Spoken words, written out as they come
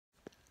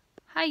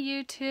Hi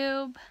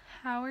YouTube,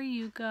 how are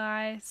you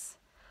guys?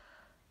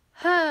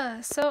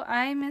 So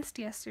I missed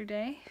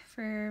yesterday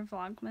for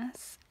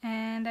Vlogmas,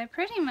 and I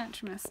pretty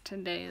much missed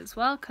today as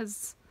well,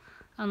 because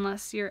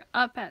unless you're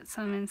up at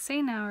some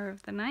insane hour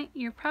of the night,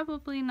 you're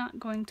probably not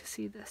going to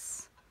see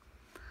this.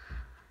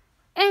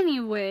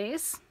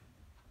 Anyways,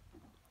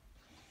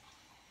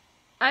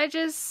 I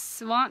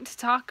just want to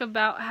talk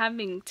about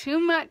having too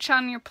much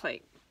on your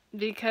plate.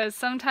 Because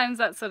sometimes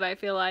that's what I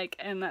feel like,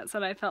 and that's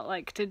what I felt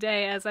like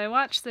today as I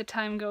watched the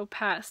time go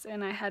past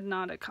and I had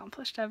not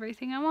accomplished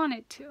everything I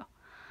wanted to.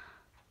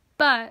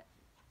 But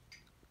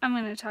I'm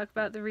going to talk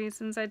about the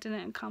reasons I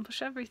didn't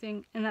accomplish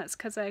everything, and that's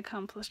because I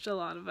accomplished a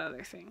lot of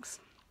other things.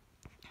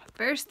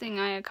 First thing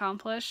I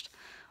accomplished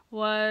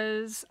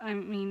was,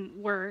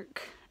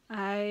 work.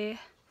 I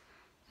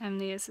am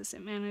the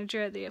assistant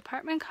manager at the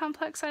apartment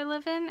complex I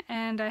live in,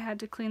 and I had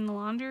to clean the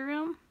laundry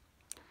room.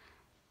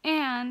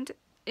 And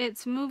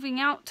it's moving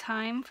out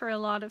time for a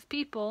lot of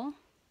people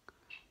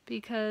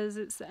because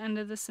it's the end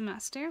of the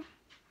semester.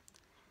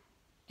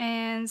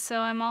 And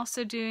so I'm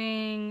also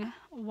doing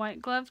white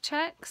glove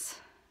checks.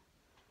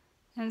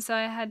 And so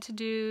I had to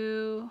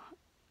do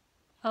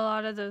a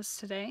lot of those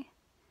today.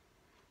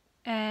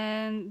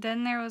 And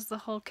then there was the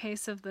whole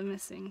case of the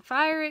missing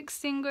fire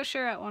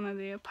extinguisher at one of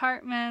the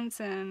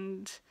apartments,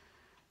 and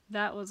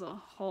that was a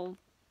whole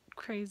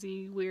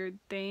crazy weird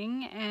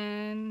thing,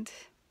 and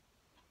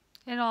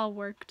it all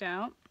worked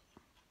out.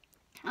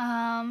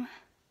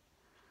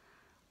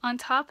 On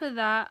top of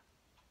that,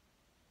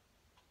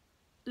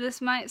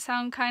 this might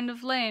sound kind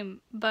of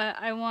lame, but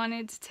I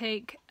wanted to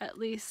take at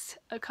least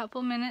a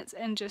couple minutes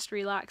and just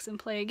relax and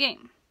play a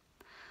game.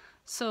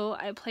 So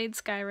I played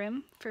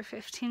Skyrim for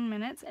 15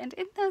 minutes, and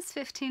in those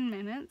 15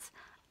 minutes,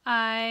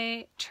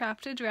 I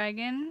trapped a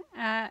dragon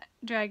at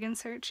Dragon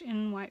Search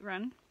in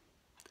Whiterun,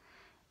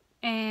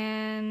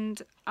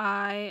 and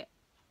I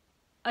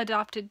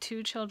adopted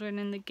 2 children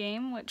in the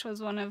game, which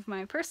was one of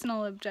my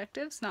personal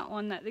objectives, not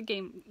one that the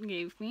game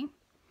gave me.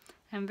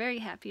 I'm very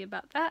happy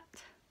about that.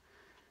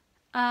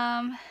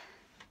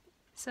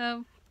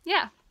 So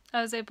yeah,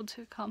 I was able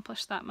to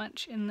accomplish that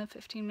much in the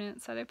 15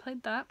 minutes that I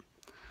played that.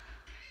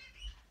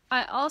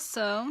 I've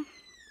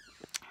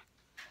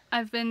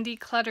been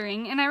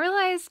decluttering, and I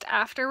realized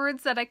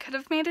afterwards that I could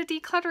have made a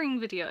decluttering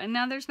video, and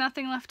now there's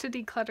nothing left to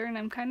declutter, and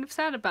I'm kind of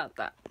sad about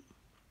that.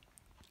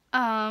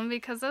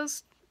 Because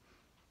those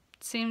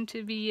seem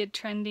to be a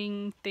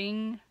trending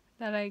thing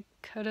that I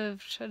could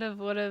have, should have,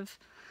 would have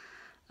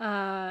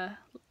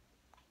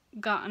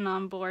gotten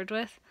on board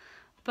with.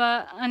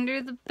 But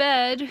under the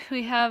bed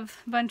we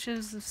have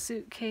bunches of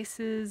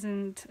suitcases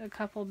and a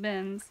couple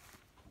bins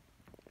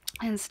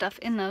and stuff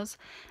in those.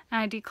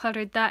 And I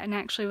decluttered that and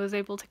actually was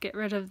able to get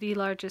rid of the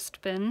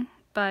largest bin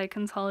by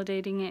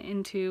consolidating it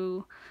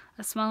into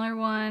a smaller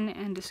one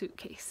and a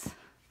suitcase.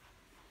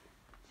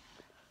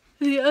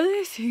 The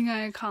other thing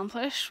I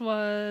accomplished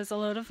was a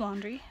load of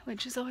laundry,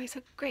 which is always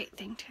a great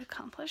thing to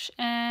accomplish,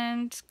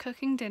 and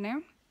cooking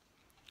dinner.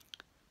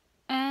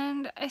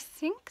 And I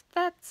think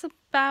that's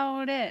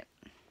about it.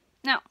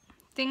 Now,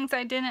 things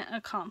I didn't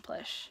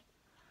accomplish.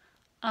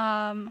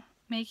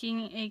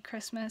 Making a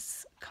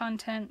Christmas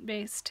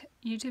content-based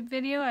YouTube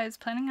video. I was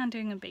planning on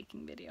doing a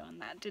baking video,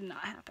 and that did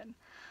not happen.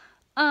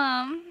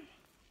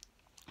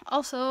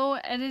 Also,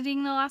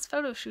 editing the last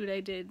photo shoot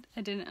I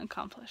didn't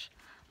accomplish.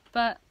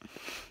 But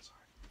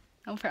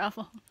no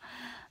problem.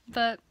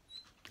 But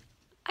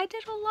I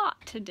did a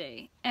lot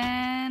today,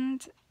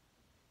 and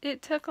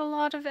it took a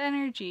lot of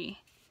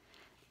energy.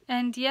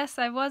 And yes,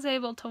 I was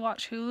able to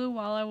watch Hulu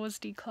while I was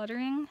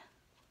decluttering,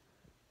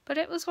 but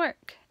it was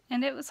work,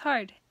 and it was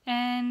hard,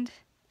 and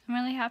I'm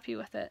really happy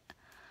with it.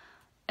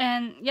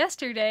 And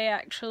yesterday,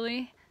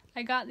 actually,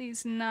 I got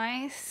these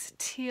nice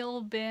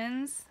teal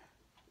bins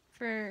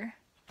for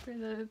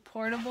the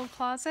portable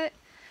closet,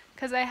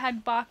 because I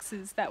had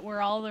boxes that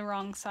were all the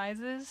wrong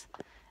sizes,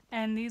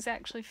 and these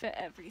actually fit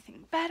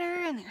everything better,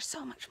 and they're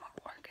so much more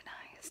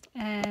organized.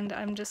 And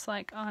I'm just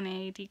like on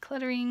a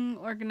decluttering,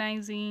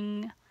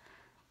 organizing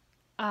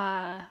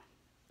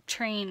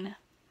train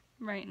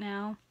right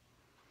now,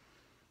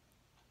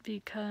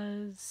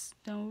 because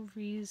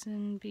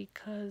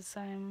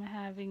I'm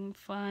having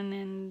fun,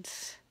 and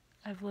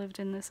I've lived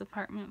in this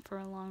apartment for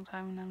a long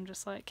time, and I'm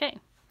just like, hey,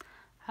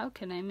 how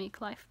can I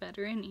make life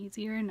better and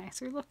easier and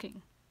nicer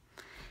looking?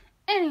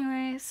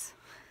 Anyways,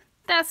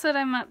 that's what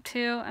I'm up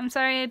to. I'm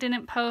sorry I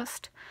didn't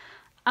post.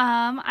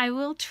 I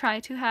will try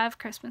to have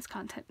Christmas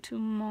content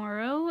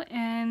tomorrow,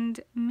 and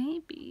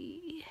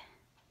maybe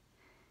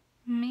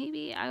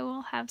I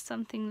will have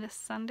something this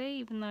Sunday,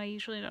 even though I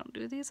usually don't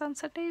do these on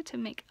Sunday, to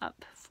make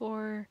up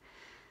for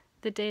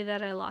the day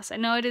that I lost. I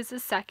know it is the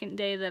second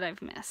day that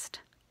I've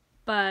missed,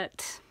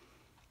 but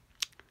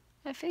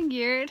I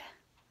figured,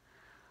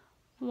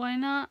 why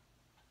not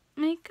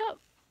make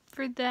up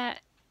for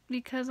that?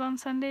 Because on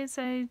Sundays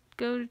I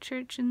go to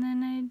church, and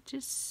then I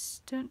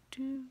just don't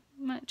do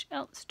much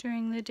else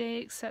during the day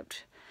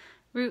except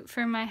root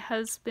for my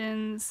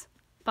husband's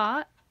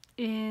bot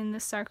in the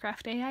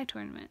StarCraft AI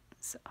tournament.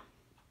 So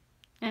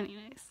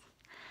anyways,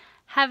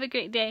 have a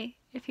great day.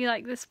 If you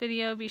like this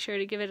video, be sure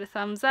to give it a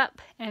thumbs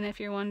up, and if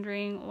you're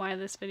wondering why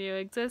this video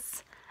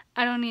exists,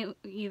 I don't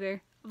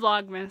either.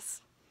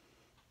 Vlogmas.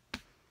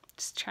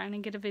 Just trying to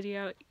get a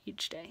video out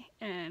each day,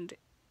 and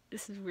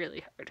this is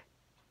really hard.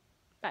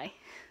 Bye.